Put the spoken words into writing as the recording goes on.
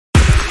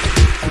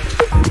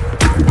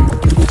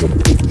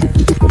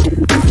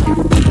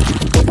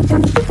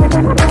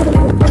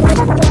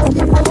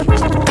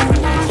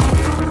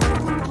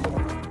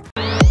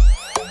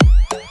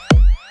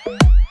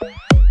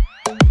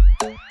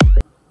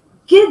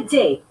Good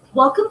day.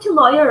 Welcome to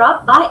Lawyer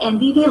Up by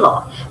NDV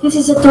Law. This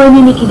is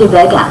Atty. Nikki de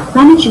Vega,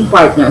 Managing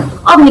Partner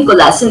of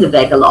Nicolas and de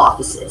Vega Law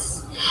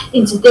Offices.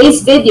 In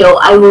today's video,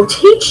 I will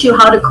teach you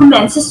how to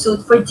commence a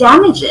suit for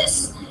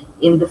damages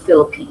in the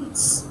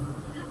Philippines.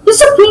 The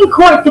Supreme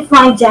Court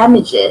defined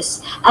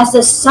damages as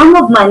the sum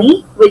of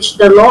money which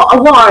the law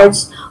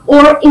awards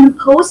or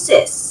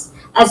imposes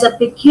as a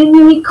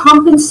pecuniary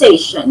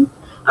compensation,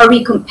 a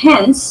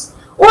recompense,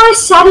 or a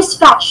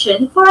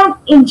satisfaction for an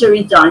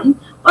injury done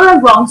or a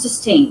wrong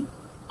sustained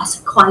as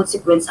a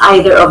consequence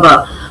either of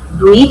a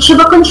breach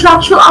of a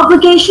contractual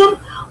obligation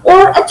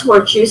or a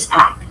tortious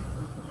act.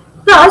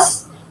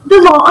 Thus, the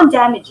law on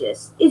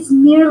damages is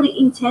merely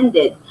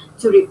intended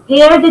to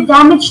repair the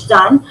damage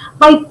done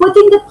by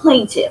putting the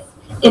plaintiff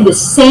in the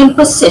same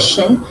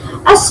position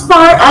as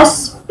far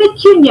as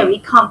pecuniary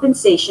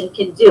compensation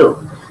can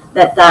do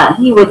that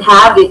he would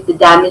have if the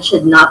damage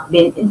had not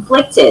been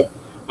inflicted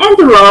and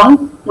the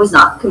wrong was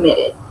not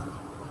committed.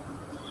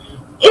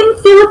 In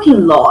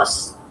Philippine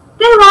laws,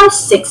 there are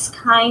 6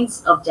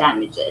 kinds of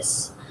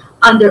damages.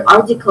 Under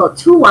Article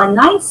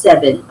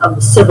 2197 of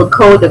the Civil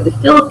Code of the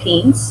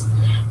Philippines,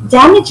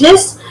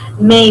 damages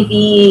may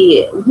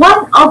be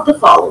one of the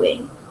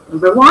following.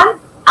 Number 1,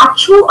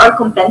 actual or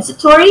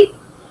compensatory.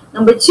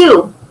 Number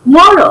 2,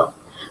 moral.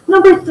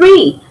 Number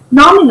 3,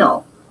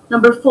 nominal.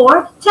 Number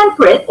 4,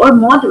 temperate or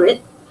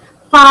moderate.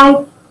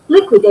 5,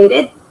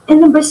 liquidated. And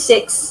number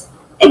 6,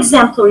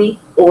 exemplary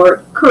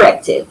or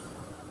corrective.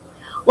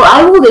 Well,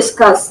 I will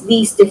discuss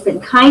these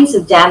different kinds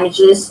of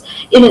damages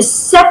in a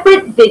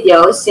separate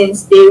video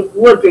since they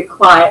would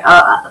require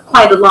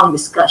quite a long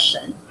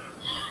discussion.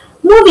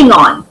 Moving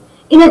on,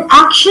 in an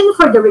action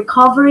for the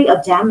recovery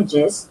of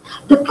damages,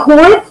 the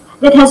court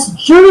that has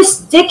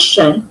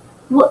jurisdiction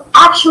will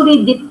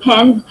actually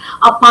depend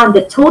upon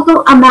the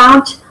total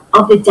amount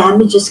of the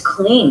damages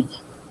claimed.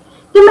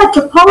 The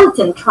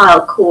Metropolitan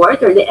Trial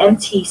Court, or the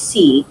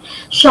MTC,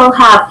 shall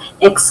have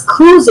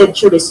exclusive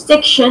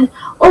jurisdiction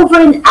over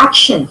an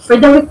action for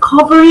the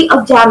recovery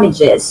of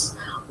damages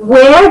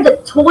where the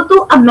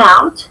total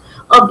amount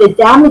of the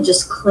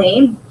damages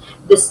claimed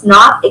does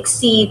not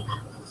exceed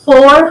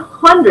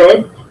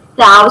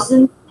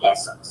 400,000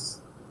 pesos.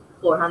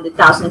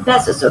 400,000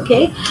 pesos,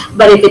 okay?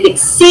 But if it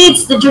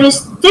exceeds the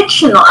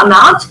jurisdictional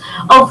amount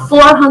of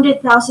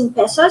 400,000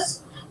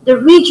 pesos, the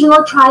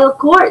regional trial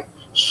court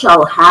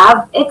shall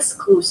have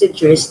exclusive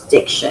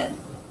jurisdiction.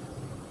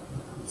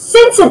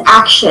 Since an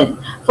action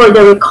for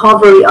the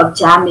recovery of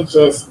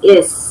damages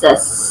is a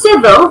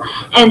civil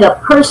and a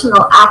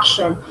personal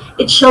action,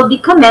 it shall be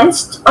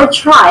commenced or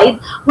tried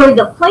where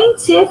the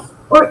plaintiff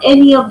or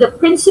any of the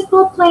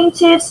principal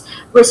plaintiffs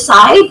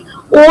reside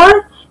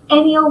or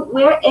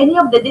where any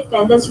of the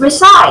defendants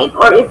reside,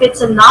 or if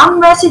it's a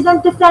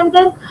non-resident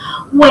defendant,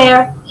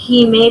 where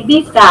he may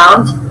be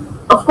found,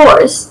 of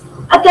course,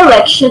 at the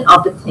election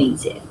of the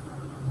plaintiff.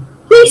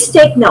 Please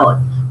take note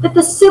that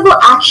the civil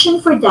action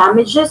for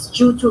damages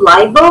due to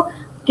libel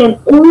can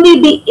only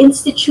be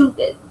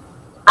instituted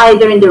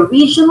either in the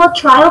regional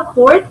trial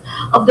court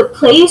of the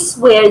place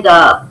where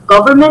the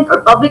government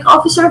or public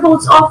officer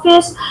holds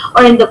office,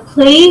 or in the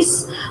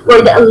place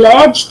where the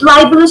alleged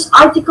libelous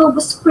article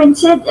was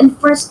printed and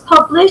first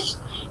published,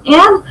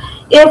 and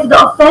if the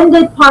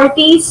offended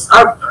parties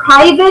are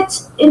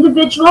private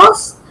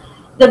individuals,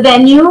 the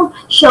venue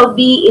shall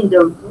be in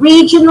the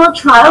regional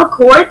trial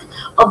court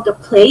of the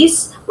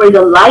place where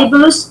the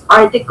libelous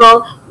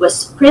article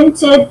was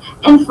printed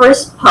and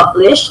first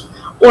published,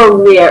 or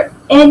where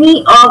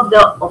any of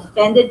the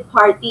offended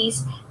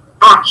parties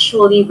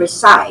actually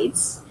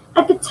resides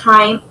at the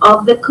time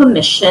of the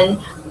commission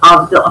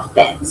of the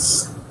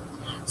offense.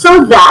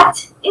 So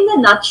that, in a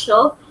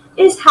nutshell,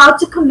 is how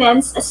to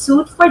commence a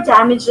suit for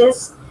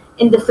damages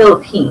in the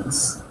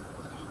Philippines.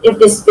 If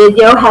this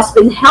video has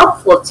been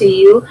helpful to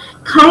you,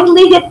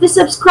 kindly hit the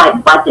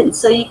subscribe button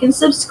so you can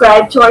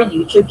subscribe to our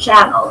YouTube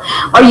channel.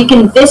 Or you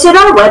can visit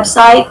our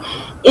website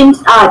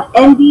at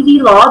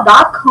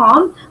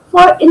ndvlaw.com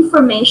for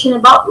information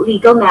about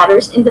legal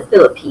matters in the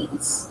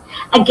Philippines.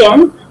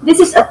 Again,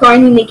 this is Atty.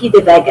 Nikki de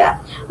Vega,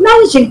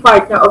 Managing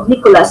Partner of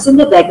Nicolas and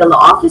de Vega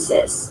Law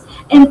Offices.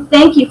 And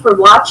thank you for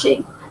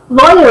watching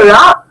Lawyer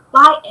Up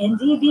by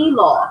NDV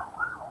Law.